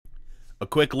a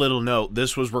quick little note.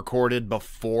 This was recorded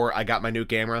before I got my new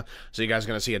camera, so you guys are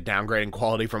going to see a downgrade in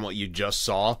quality from what you just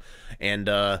saw. And,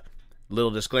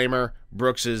 little disclaimer,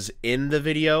 Brooks is in the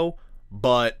video,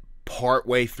 but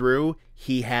partway through,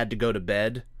 he had to go to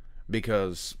bed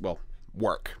because, well,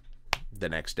 work the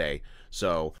next day.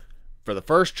 So, for the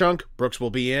first chunk, Brooks will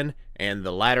be in, and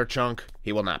the latter chunk,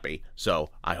 he will not be.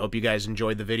 So, I hope you guys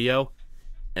enjoyed the video,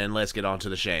 and let's get on to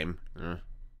the shame.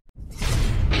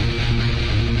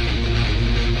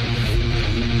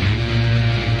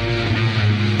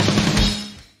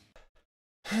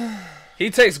 He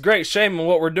takes great shame in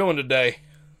what we're doing today.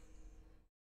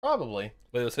 Probably.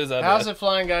 But it was his idea. How's it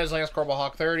flying, guys? Lance Corporal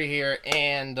Hawk 30 here,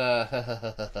 and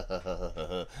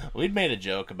we'd made a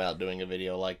joke about doing a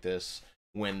video like this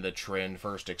when the trend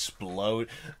first exploded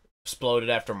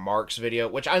after Mark's video,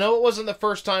 which I know it wasn't the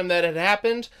first time that had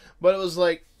happened, but it was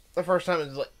like the first time it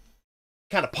was like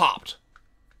kind of popped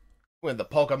with the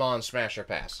Pokemon Smasher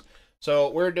Pass. So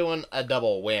we're doing a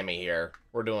double whammy here.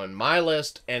 We're doing my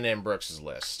list and then Brooks's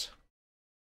list.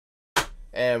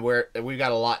 And we've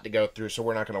got a lot to go through, so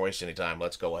we're not going to waste any time.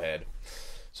 Let's go ahead.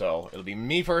 So, it'll be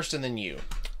me first and then you.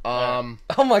 Oh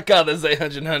my god, there's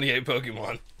 898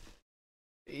 Pokemon.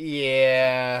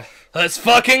 Yeah. Let's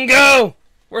fucking go!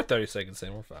 We're 30 seconds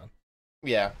in, we're fine.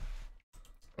 Yeah.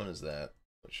 What is that?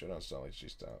 What should I style HD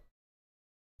style?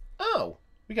 Oh!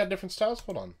 We got different styles?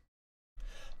 Hold on.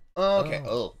 Okay.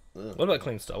 Oh. What about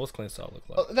clean style? What's clean style look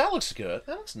like? Oh, that looks good.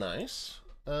 That looks nice.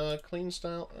 Clean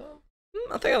style.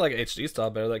 I think I like HD style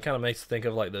better. That kind of makes you think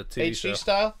of like the TV show. HD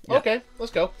style? Yeah. Okay,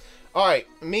 let's go. Alright,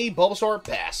 me, Bulbasaur,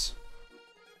 pass.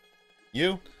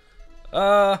 You?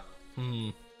 Pass.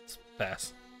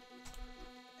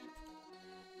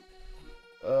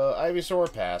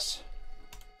 Ivysaur, pass.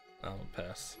 I'll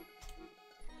pass.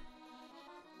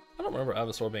 I don't remember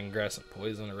Ivysaur being grass and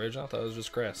poison original. I thought it was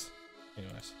just grass.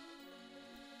 Anyways.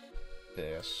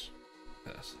 Pass.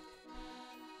 Pass.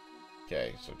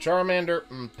 Okay, so Charmander,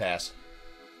 pass.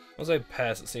 When I say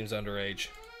pass, it seems underage.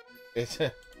 It's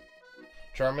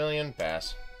Charmeleon,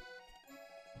 pass.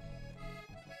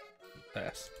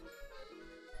 Pass.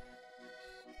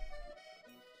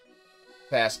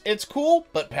 Pass. It's cool,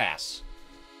 but pass.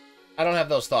 I don't have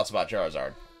those thoughts about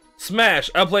Charizard. Smash!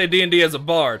 I play D&D as a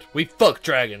bard. We fuck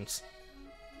dragons.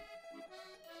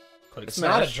 Click It's smash.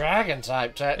 not a dragon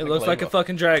type, technically. It looks like a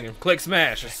fucking dragon. Click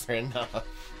smash. Fair enough.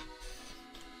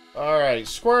 Alright,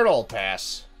 Squirtle,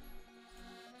 pass.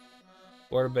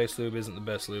 Water-based lube isn't the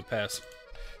best lube. Pass.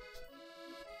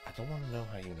 I don't want to know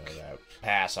how you know that.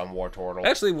 Pass on Wartortle.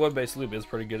 Actually, water-based lube is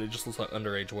pretty good. It just looks like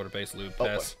underage water-based lube. Oh,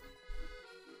 Pass.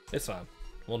 It's fine.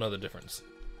 We'll know the difference.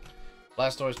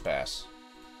 Blastoise, pass.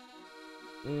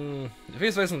 If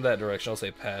he's facing that direction, I'll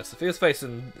say pass. If he was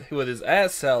facing with his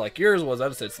ass out like yours was, I'd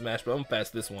have said smash, but I'm gonna pass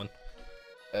this one.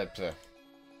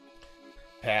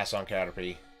 Pass on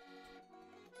Caterpie.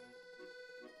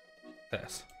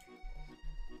 Pass.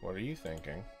 What are you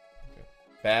thinking?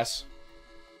 Pass.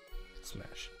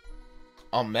 Smash.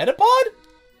 On Metapod?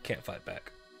 Can't fight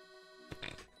back.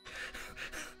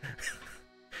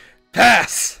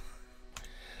 Pass!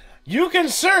 You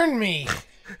concern me!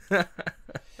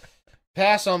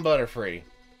 Pass on Butterfree.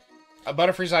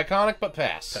 Butterfree's iconic, but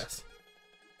pass. Pass.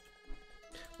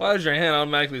 Why does your hand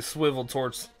automatically swivel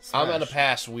towards smash? I'm gonna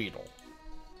pass Weedle.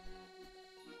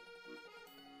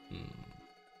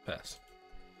 Pass.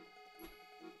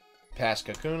 Pass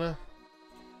Kakuna.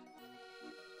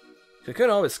 Kakuna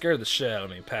always scared the shit out of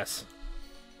me. Pass.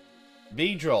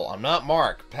 Beedrill. I'm not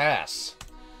Mark. Pass.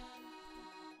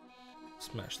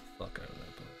 Smash the fuck out of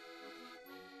that bug.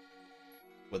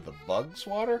 With the bug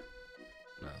swatter?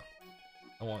 No.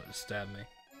 I want it to stab me.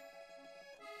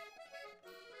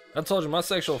 I told you, my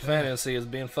sexual fantasy is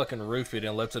being fucking roofied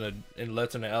and left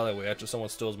in an alleyway after someone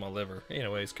steals my liver.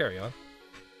 Anyways, carry on.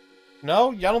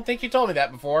 No, I don't think you told me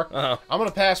that before. Uh-huh. I'm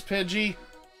gonna pass Pidgey.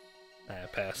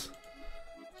 Pass.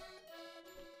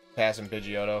 Passing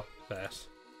Pidgeotto. Pass.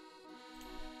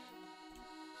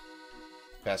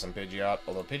 Passing Pidgeot.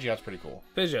 Although Pidgeot's pretty cool.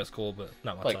 Pidgeot's cool, but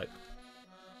not my type.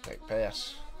 Okay,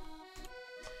 pass.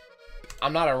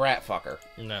 I'm not a rat fucker.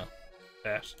 No.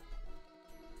 Pass.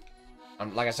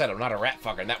 Like I said, I'm not a rat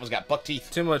fucker, and that one's got buck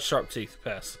teeth. Too much sharp teeth.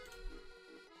 Pass.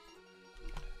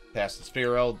 Pass the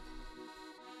Spearow.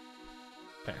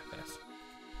 Pass.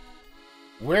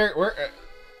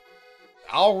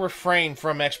 I'll refrain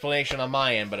from explanation on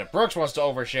my end, but if Brooks wants to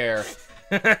overshare,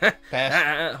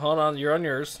 pass. Hold on, you're on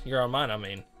yours. You're on mine, I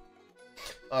mean.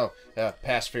 Oh,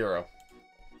 pass Fearow.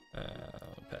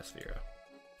 Pass Fearow.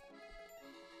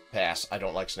 Pass. I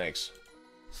don't like snakes.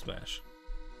 Smash.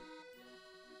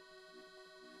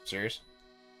 Serious?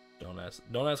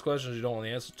 Don't ask questions you don't want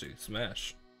the answer to.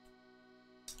 Smash.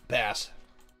 Pass.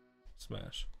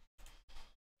 Smash.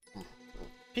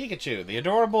 Pikachu, the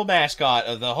adorable mascot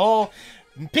of the whole...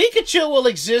 Pikachu will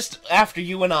exist after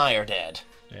you and I are dead.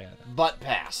 Yeah. But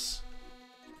pass.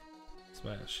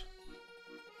 Smash.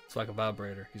 It's like a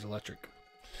vibrator. He's electric.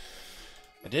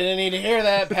 I didn't need to hear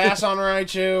that. Pass on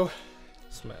Raichu.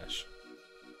 Smash.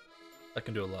 I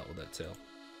can do a lot with that tail.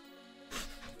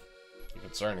 You're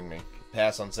concerning me.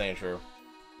 Pass on Sandshrew.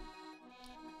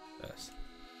 Pass.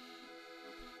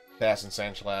 Pass on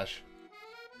Sandslash.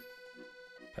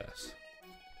 Pass.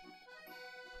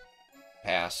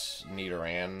 Pass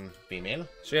Nidoran female.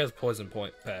 She has poison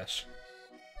point. Pass.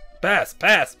 Pass.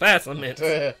 Pass. Pass. I meant.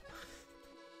 You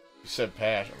said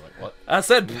pass. I'm like, what? I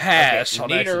said pass.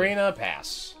 Okay. Nidorina,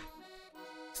 pass.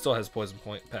 Still has poison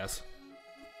point. Pass.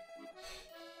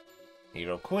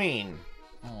 Nidoqueen.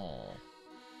 Oh.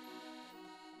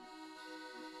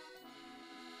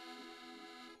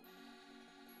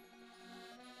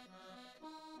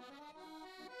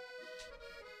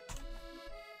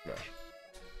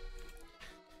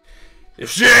 If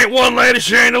she ain't one lady,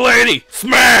 she ain't a lady.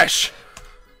 Smash.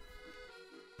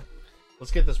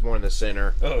 Let's get this more in the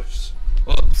center. Oh,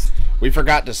 whoops. We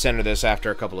forgot to center this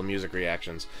after a couple of music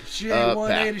reactions. If she ain't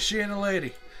one lady, she ain't a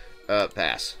lady.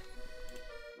 Pass.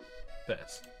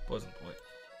 Pass. Poison point.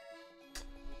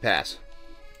 Pass.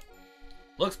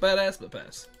 Looks badass, but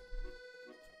pass.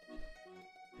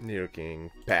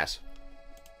 Nidoking. Pass.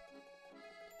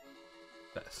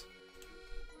 Pass.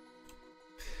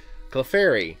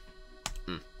 Clefairy.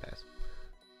 Pass.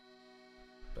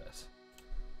 Pass.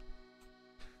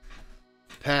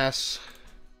 Pass.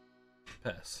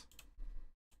 Pass.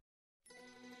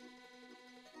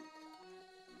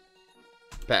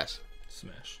 Pass.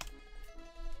 Smash.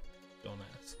 Don't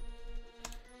ask.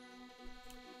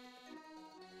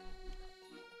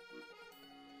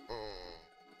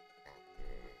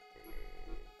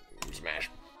 Smash.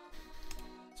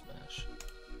 Smash.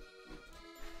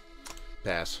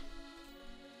 Pass.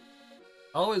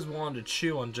 I always wanted to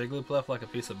chew on Jigglypuff like a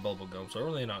piece of bubble gum, so I'm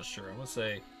really not sure. I'm gonna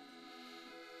say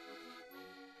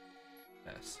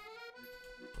pass.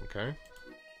 Okay.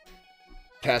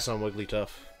 Pass on Wigglytuff.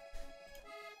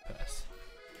 Pass.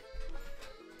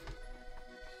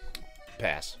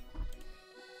 Pass.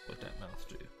 What that mouth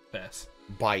do? Pass.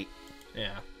 Bite.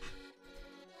 Yeah.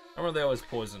 I remember they always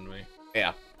poisoned me.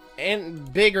 Yeah.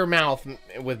 And bigger mouth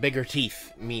with bigger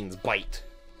teeth means bite.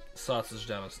 Sausage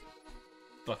down a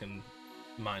fucking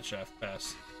mine shaft.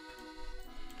 Pass.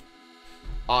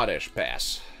 Oddish.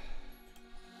 Pass.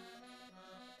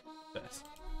 Pass.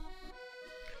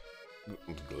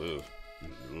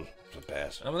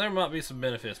 Pass. I mean, there might be some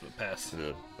benefits, but pass.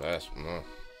 Pass. No.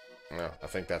 No, I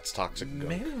think that's toxic.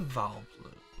 Maybe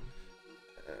Vileplume.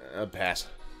 Pass.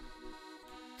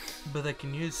 But they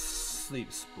can use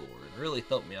Sleep Spore and really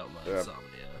help me out with my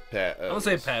insomnia. I'm gonna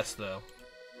say pass, though.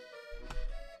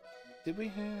 Did we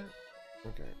have...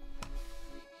 Okay.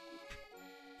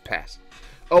 Pass.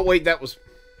 Oh, wait, that was...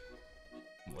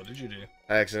 What did you do?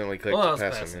 I accidentally clicked well, I was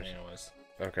pass passing on yours. anyways.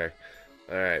 Okay.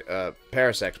 Alright,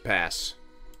 Parasect, pass.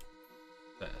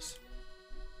 Pass.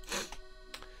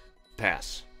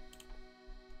 Pass.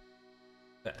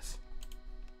 Pass.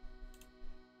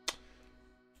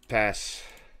 Pass.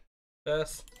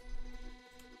 Pass.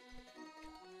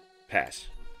 Pass.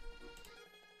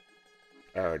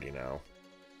 I already know.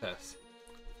 Pass.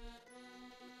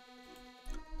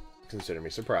 Consider me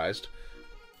surprised.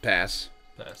 Pass.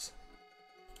 Pass.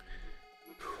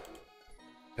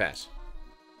 Pass.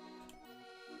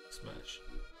 Smash.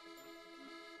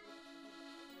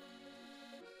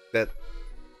 That...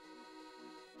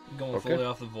 Going fully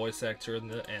off the voice actor in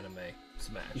the anime.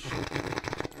 Smash.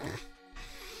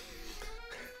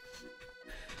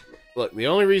 Look, the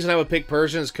only reason I would pick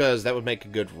Persian is because that would make a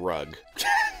good rug.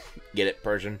 Get it,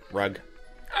 Persian? Rug.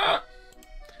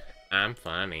 I'm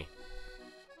funny.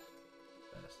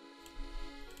 Pass.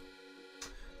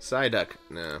 Psyduck.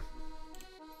 No.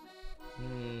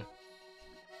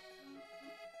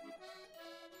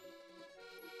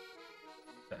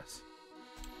 Pass.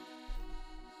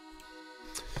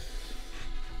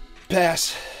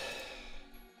 Pass.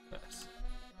 Pass.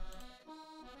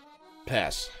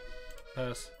 Pass.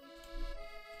 Pass.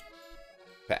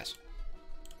 Pass.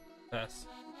 Pass.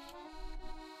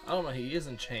 I don't know, he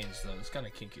isn't changed though. It's kind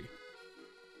of kinky.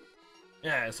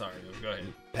 Yeah, sorry. Go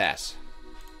ahead. Pass.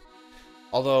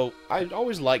 Although I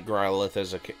always liked Growlithe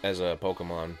as a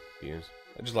Pokemon to use.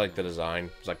 I just like the design.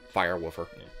 It's like Fire Woofer.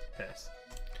 Yeah. Pass.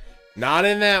 Not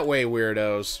in that way,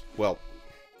 weirdos. Well,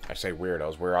 I say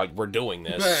weirdos. We're doing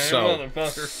this, so.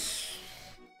 Motherfucker.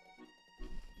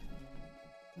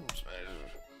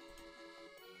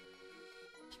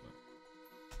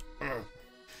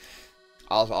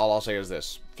 All I'll say is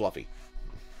this: fluffy.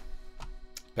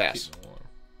 Pass. Keep it warm.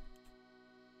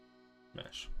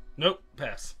 Smash. Nope.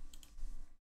 Pass.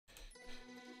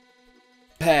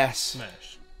 Pass.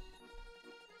 Smash.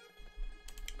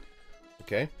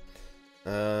 Okay.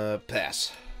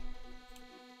 Pass.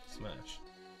 Smash.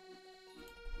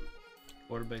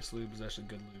 Water-based lube is actually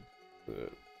good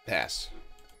lube. Pass.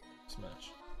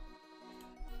 Smash.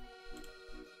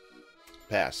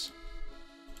 Pass.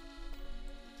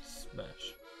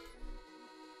 Smash.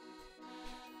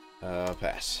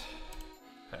 Pass.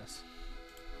 Pass.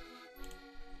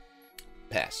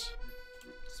 Pass.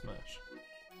 Smash.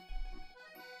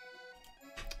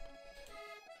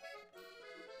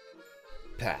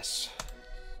 Pass.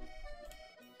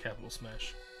 Capital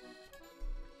smash.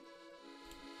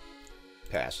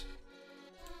 Pass.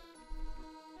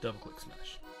 Double click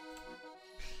smash.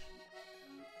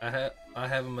 I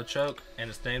have a Machoke, and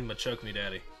it's named Machoke Me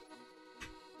Daddy.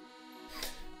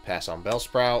 Pass on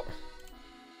Bellsprout.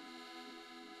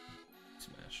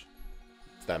 Smash.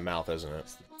 It's that mouth, isn't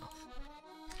it?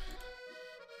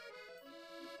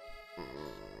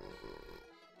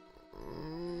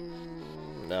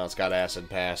 No, it's got acid.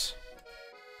 Pass.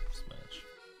 Smash.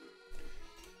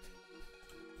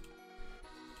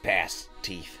 Pass.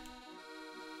 Teeth.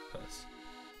 Pass.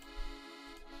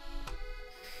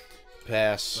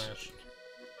 Pass. Smash.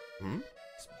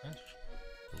 Smash.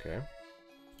 Okay.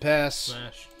 Pass.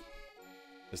 Smash.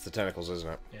 It's the tentacles, isn't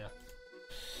it? Yeah.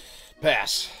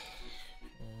 Pass.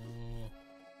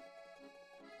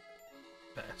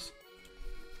 Pass.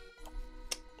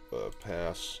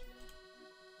 Pass.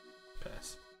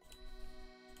 Pass.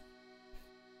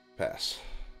 Pass.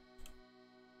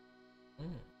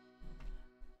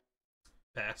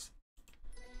 Pass.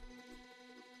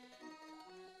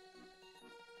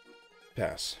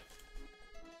 Pass.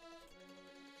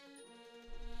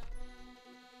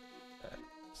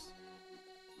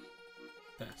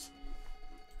 Pass.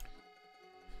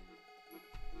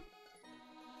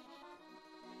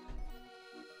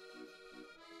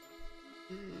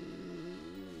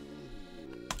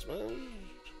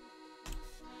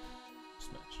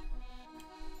 Smash.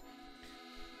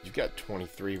 You've got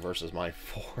 23 versus my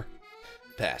 4.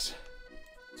 Pass.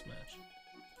 Smash.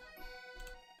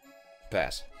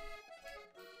 Pass.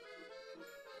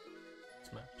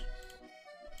 Smash.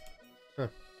 Huh.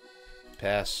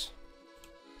 Pass.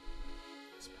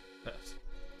 Pass.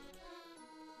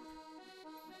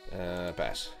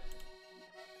 Pass.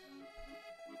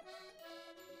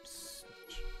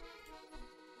 Smash.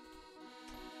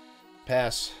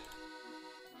 Pass.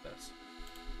 Pass.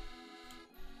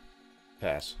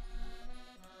 Pass.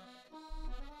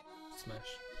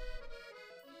 Smash.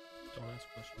 Don't ask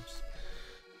questions.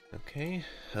 Okay.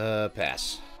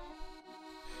 Pass.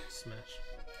 Smash.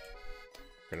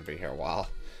 Gonna be here a while.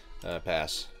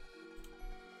 Pass.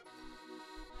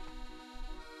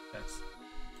 Pass.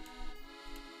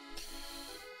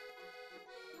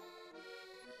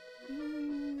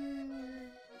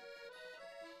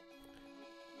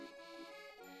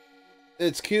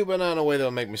 It's cute, but not in a way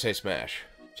that'll make me say smash.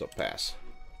 So pass.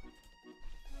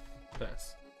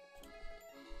 Pass.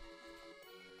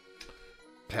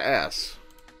 Pass.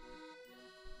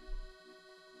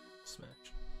 Smash.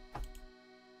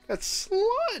 That's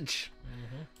sludge.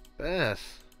 Pass.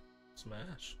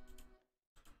 Smash.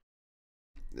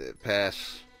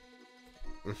 Pass.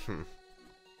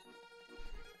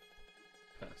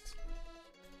 Pass.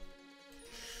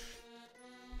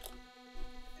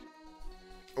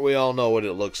 We all know what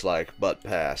it looks like, but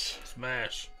pass.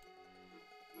 Smash.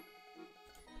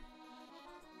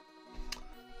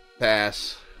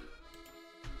 Pass.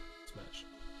 Smash.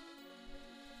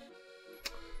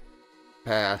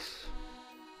 Pass.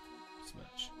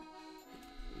 Smash.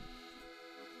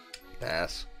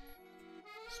 Pass.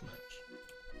 Smash.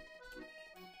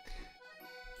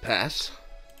 Pass.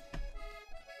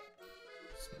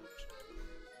 Smash.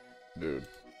 Dude.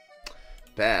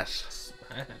 Pass.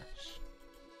 Smash.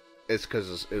 It's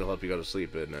because it'll help you go to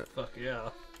sleep, isn't it? Fuck yeah.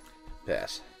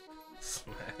 Pass.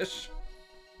 Smash.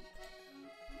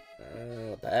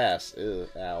 Pass. Ew,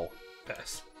 ow.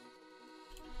 Pass.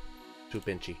 Too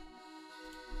pinchy.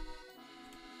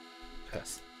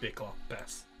 Pass. Big claw.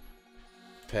 Pass.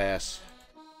 Pass.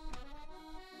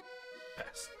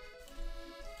 Pass.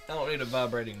 I don't need a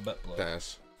vibrating butt plug.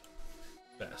 Pass.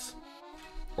 Pass.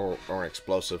 Or an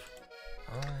explosive.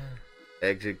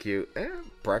 Execute.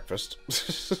 Breakfast.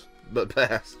 But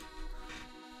pass.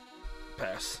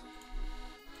 Pass.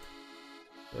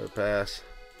 Pass.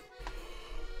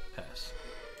 Pass.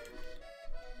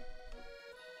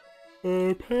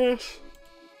 Pass.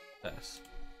 Pass.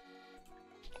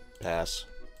 Pass.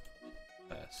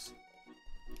 Pass.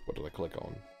 What did I click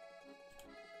on?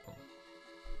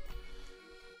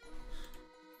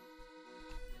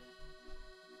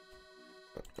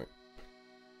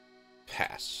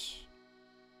 Pass.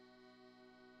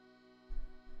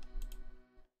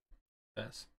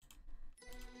 Pass.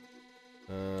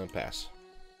 Pass.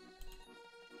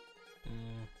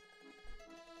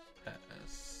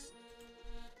 Pass.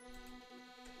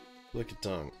 Lick your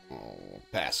tongue. Oh,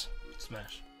 pass.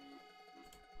 Smash.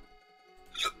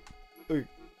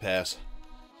 Pass.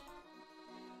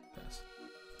 Pass.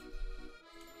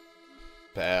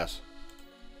 Pass.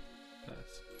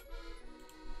 Pass.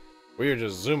 We are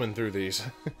just zooming through these.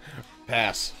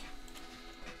 Pass.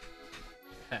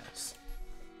 Pass.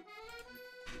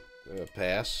 Pass.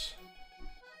 Pass.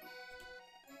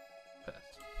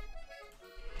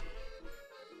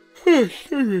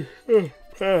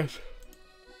 Pass.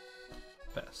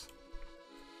 Pass.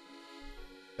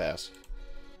 Pass.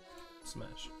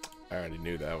 Smash. I already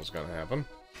knew that was gonna happen.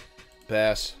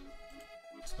 Pass.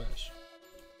 Smash.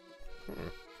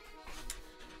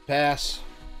 Pass.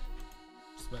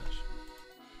 Smash.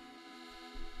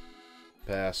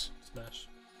 Pass. Smash.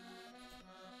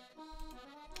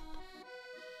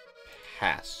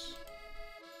 Pass.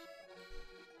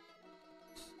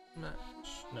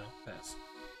 Smash. No, pass.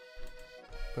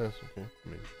 Pass, okay. Let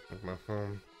me look my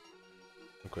phone.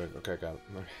 Okay, got it.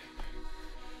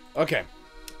 Okay.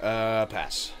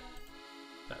 Pass.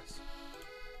 Pass.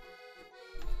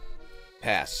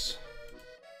 Pass.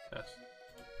 Pass.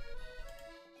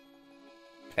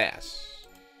 Pass.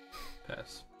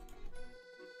 Pass.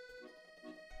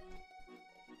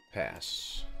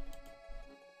 Pass.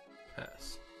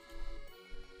 Pass.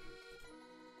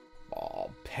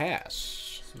 Ball.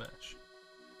 Pass. Smash.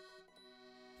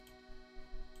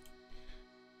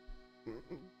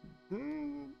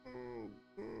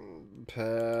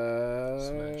 Pass.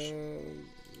 Smash.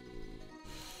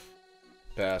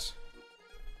 Pass.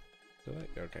 Did I?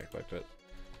 Okay, clicked it.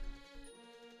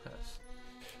 Pass.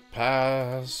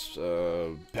 Pass.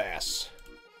 Pass.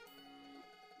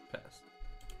 Pass.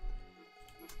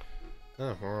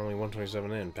 Oh, we're only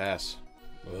 127 in. Pass.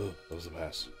 Ugh, that was a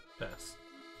pass. Pass.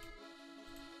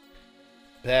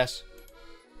 Pass.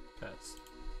 Pass.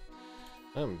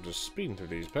 I'm just speeding through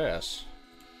these. Pass.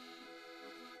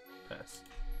 Pass.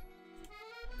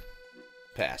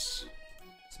 Pass.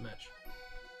 Smash.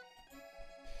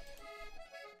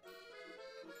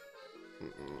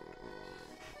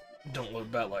 Don't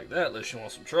look back like that unless you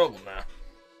want some trouble now.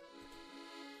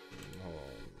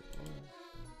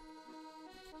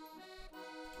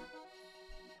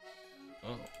 Oh.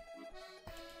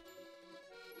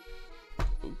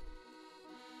 Ooh.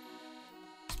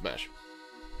 Smash.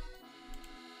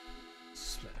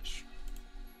 Smash.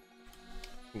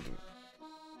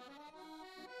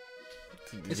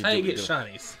 It's how you get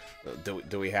shinies.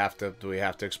 Do we have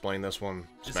to explain this one?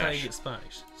 It's how you get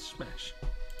Spanish. Smash.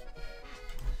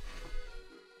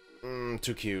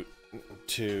 Too cute.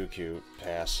 Too cute.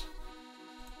 Pass.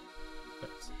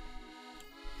 Pass.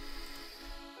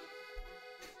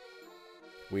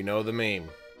 We know the meme.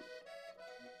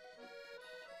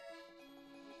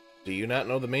 Do you not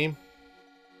know the meme?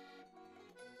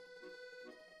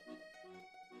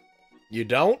 You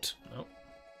don't? Nope.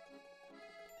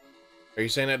 Are you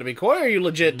saying that to be coy, or you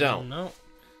legit don't? No.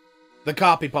 The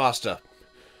copy pasta.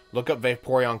 Look up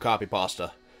Vaporeon copy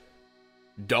pasta.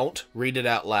 Don't read it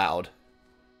out loud.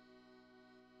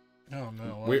 Oh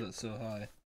no, why is it so high?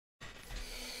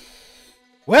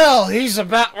 Well,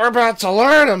 we're about to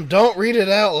learn him. Don't read it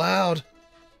out loud.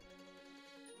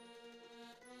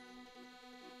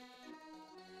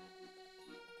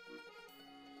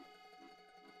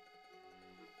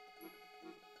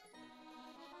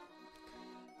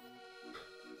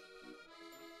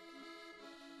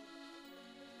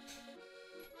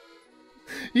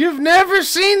 You've never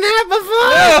seen that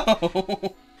before?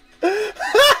 No!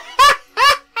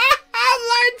 I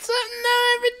learn something new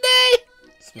every day.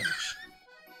 Smash.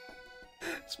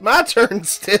 It's my turn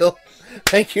still.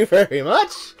 Thank you very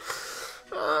much.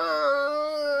 Yeah,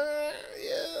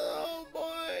 oh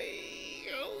boy.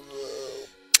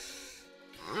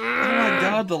 Oh my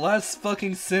god, the last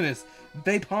fucking sentence.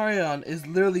 Vaporeon is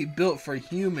literally built for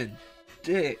human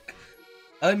dick.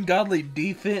 Ungodly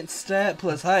defense stat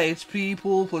plus high HP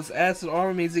pool plus acid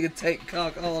armor means he can take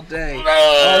cock all day.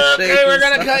 Okay, we're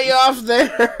gonna cut you off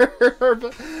there.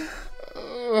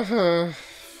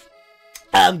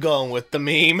 I'm going with the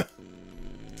meme.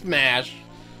 Smash.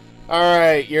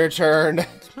 Alright, your turn.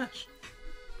 Smash.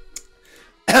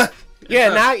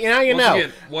 Yeah, now you know.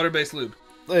 Again, water-based lube.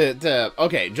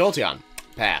 Okay, Jolteon.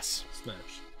 Pass. Smash.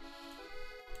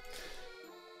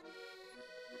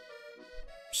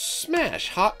 Smash.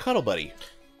 Hot Cuddle Buddy.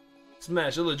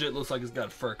 Smash. It legit looks like it's got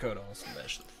a fur coat on.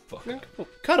 Smash the fuck out.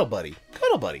 Cuddle Buddy.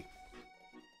 Cuddle Buddy.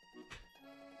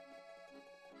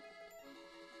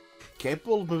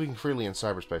 Capable of moving freely in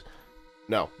cyberspace.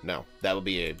 No, no. That would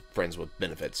be a friends with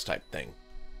benefits type thing.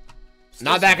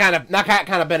 Not that kind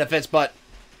of benefits, but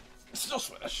still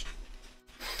Smash.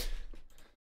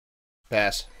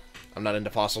 Pass. I'm not into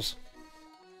fossils.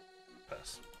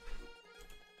 Pass.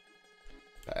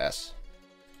 Pass.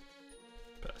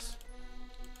 Pass.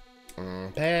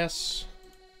 Pass.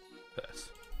 Pass.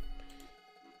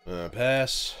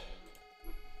 Pass.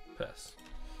 Pass.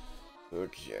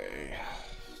 Okay.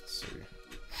 Let's see.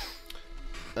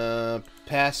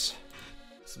 Pass.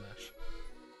 Smash.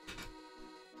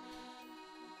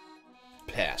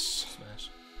 Pass. Smash.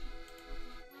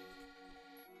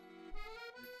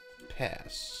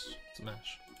 Pass.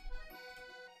 Smash.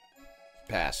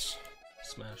 Pass.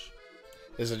 Smash.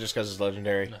 Is it just because it's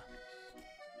legendary? No.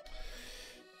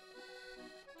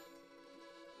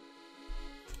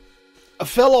 A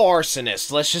fellow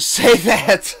arsonist, let's just say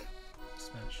that.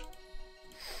 Smash.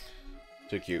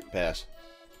 Too cute. Pass.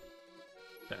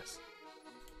 Pass.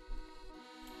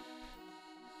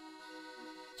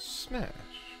 Smash.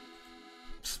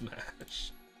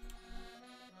 Smash.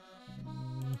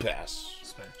 Pass.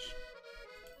 Smash.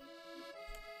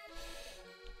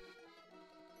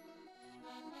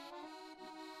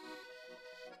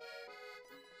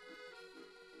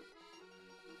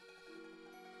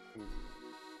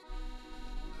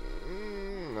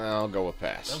 I'll go with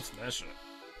pass. I'm smashing it.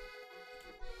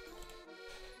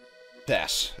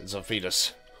 Pass. It's a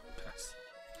fetus. Pass.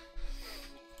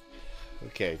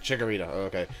 Okay, Chikorita.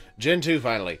 Okay. Gen 2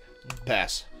 finally.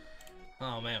 Pass.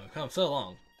 Oh man, we've come so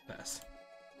long. Pass.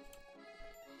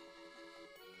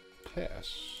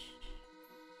 Pass.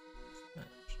 Smash.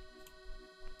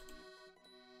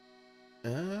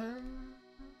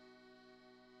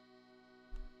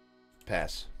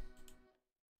 Pass.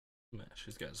 Smash.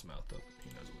 He's got his mouth open. He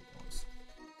knows what he wants.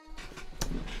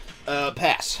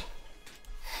 Pass.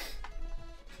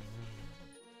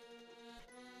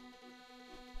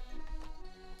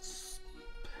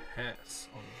 Pass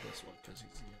on this one because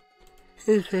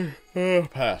he's young. Okay.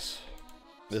 Pass.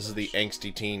 This is the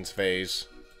angsty teens phase.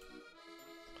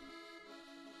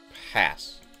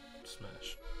 Pass.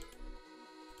 Smash.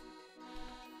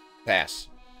 Pass.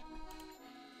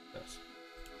 Pass.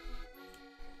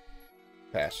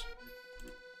 Pass.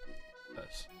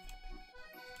 Pass.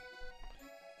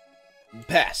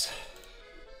 Pass.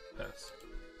 Pass.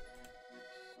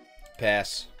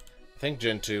 Pass. I think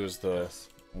Gen 2 is the Pass.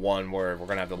 one where we're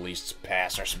gonna have the least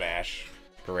pass or smash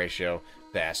per ratio.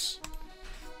 Pass.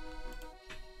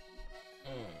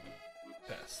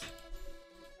 Pass.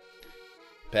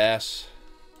 Pass.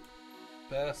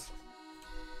 Pass.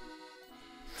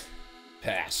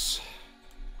 Pass.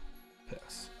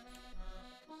 Pass.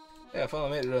 Yeah, I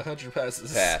finally made it 100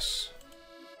 passes. Pass.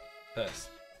 Pass.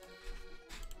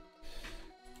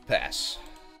 Pass.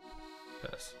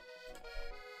 Pass.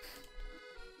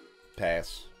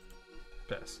 Pass.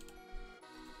 Pass.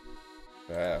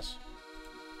 Pass.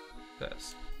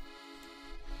 Pass.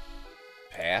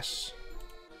 Pass.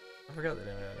 I forgot that I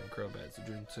had Crowbats to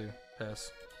Dream 2.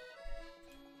 Pass.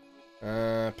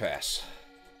 Pass.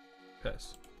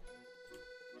 Pass.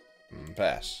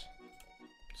 Pass.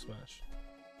 Smash.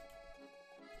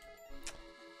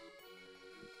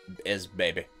 Is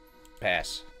baby.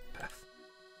 Pass. Path.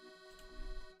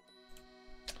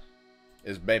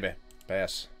 Is baby.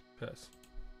 Pass. Pass.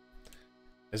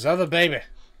 Is other baby.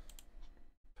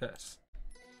 Pass.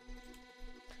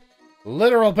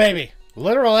 Literal baby.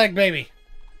 Literal egg baby.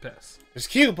 Pass. It's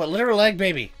cute, but literal egg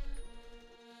baby.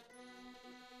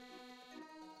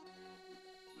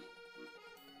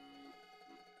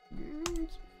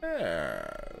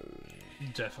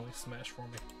 Definitely smash for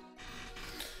me.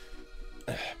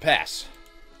 Pass.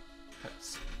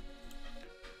 Pass.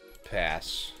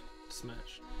 Pass.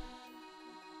 Smash.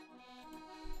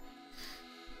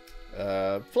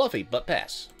 Fluffy, but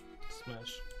pass.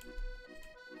 Smash.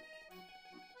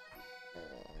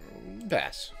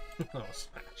 Pass. Oh,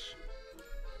 smash.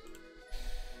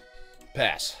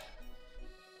 Pass.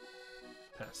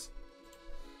 Pass.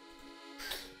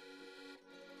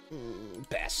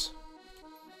 Pass.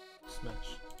 Smash.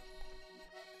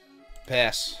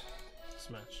 Pass.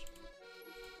 Smash.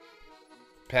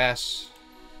 Pass.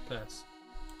 Pass.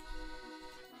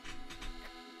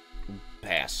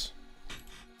 Pass.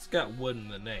 It's got wood in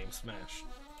the name. Smash.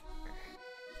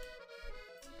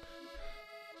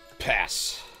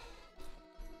 Pass.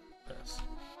 Pass.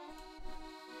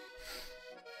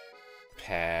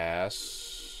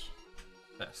 Pass.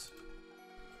 Pass.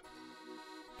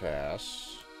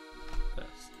 Pass.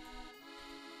 Pass.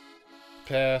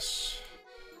 Pass.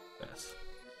 Pass.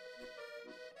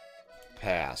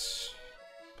 Pass.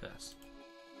 Pass.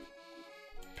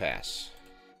 Pass.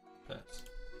 Pass.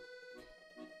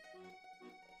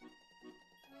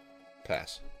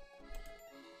 Pass.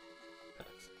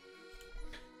 Pass.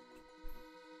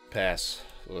 Pass.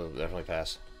 Well, definitely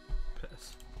pass.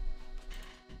 Pass.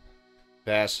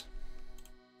 Pass.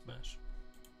 Smash.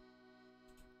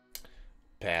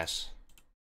 Pass.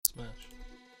 Smash.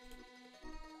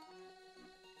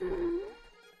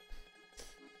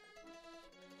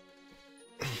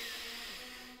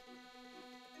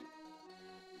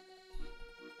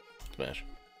 Smash.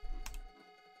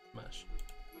 Smash.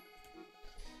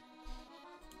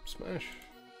 Smash.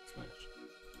 Smash.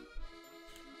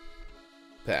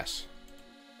 Pass.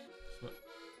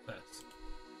 Pass.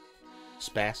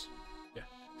 Spass. Yeah.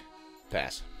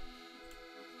 Pass.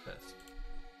 Pass.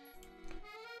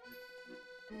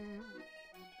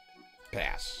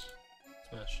 Pass.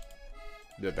 Smash.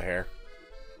 Did the hair.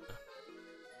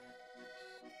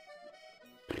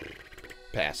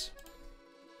 Pass.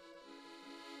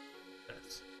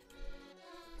 Pass.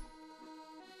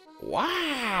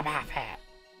 Why about that?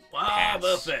 Wow, Pass.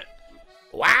 Buffett.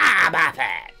 Why about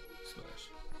that? Smash.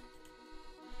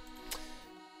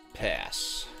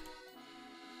 Pass.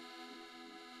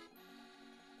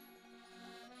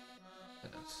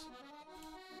 Pass.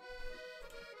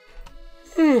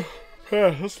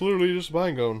 Yeah, that's literally just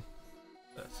mine going.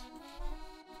 Pass.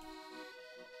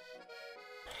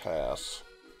 Pass.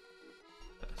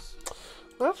 Pass.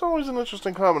 That's always an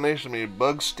interesting combination to me.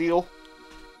 Bug steel.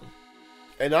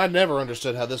 And I never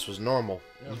understood how this was normal.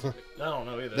 I don't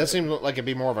know either. That seemed like it'd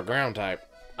be more of a ground type.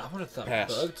 I would have thought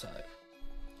Pass. bug type.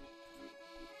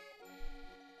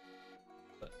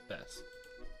 But pass.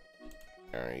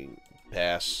 Alright,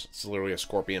 pass. It's literally a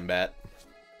scorpion bat.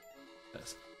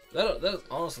 Pass. That's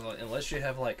honestly, like, unless you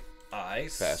have like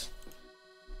ice. Pass.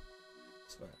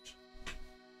 Smash.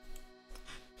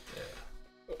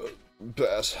 Yeah.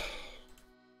 Pass.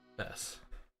 Pass.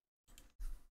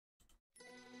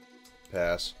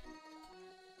 Pass.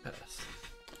 Pass.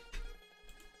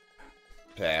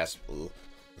 Pass. Ugh.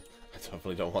 I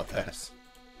definitely don't want that. Pass.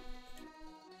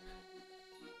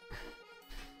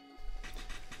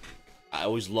 I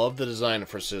always loved the design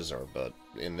for Scissor, but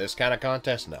in this kind of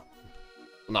contest, no.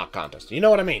 Not contest. You know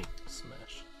what I mean?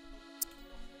 Smash.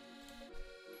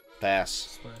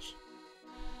 Pass. Smash.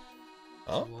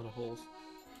 Huh? There's a lot of holes.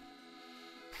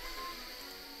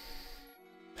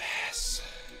 Pass.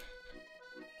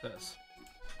 Pass.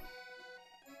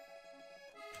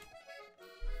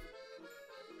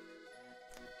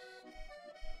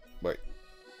 Wait.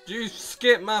 Did you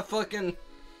skip my fucking...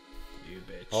 You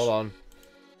bitch. Hold on.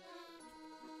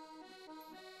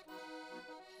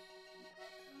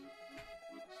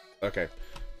 Okay.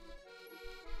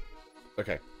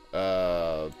 Okay.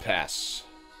 Pass.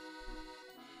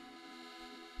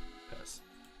 Pass.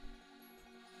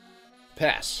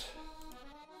 Pass.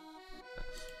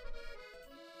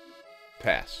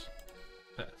 Pass.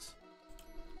 Pass.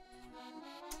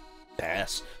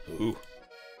 Pass. Ooh.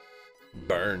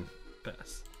 Burn.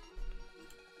 Pass.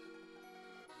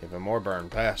 Even more burn.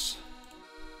 Pass.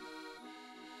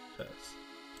 Pass.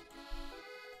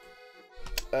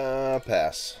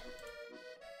 Pass.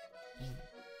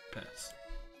 Pass.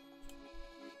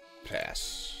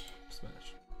 Pass.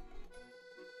 Smash.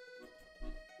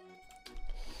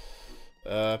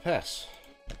 Pass.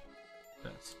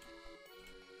 Pass.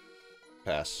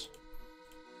 Pass.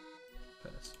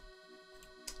 Pass.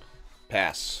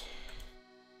 Pass.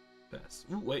 Pass.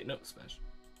 Ooh, wait, no. Smash.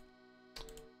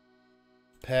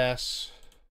 Pass.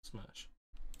 Smash.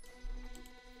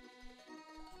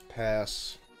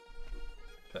 Pass.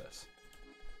 Pass.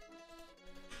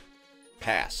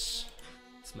 Pass.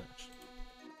 Smash.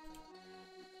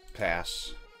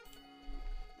 Pass.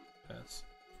 Pass.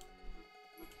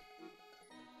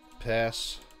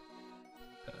 Pass.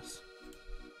 Pass.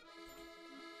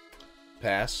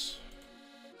 Pass.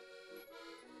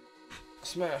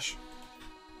 Smash.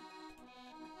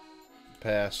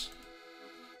 Pass.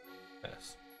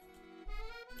 Pass.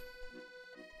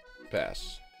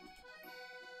 Pass.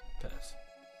 Pass.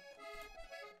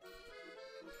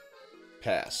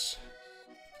 Pass.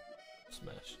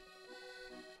 Smash.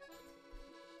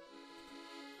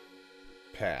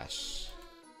 Pass.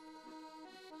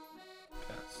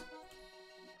 Pass.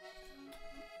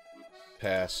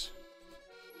 Pass.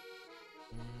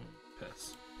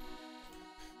 Pass.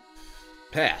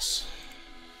 Pass.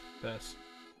 Pass.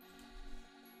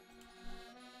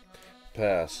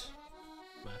 Pass.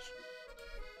 Smash.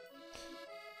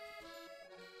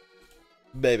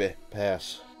 Baby.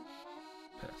 Pass.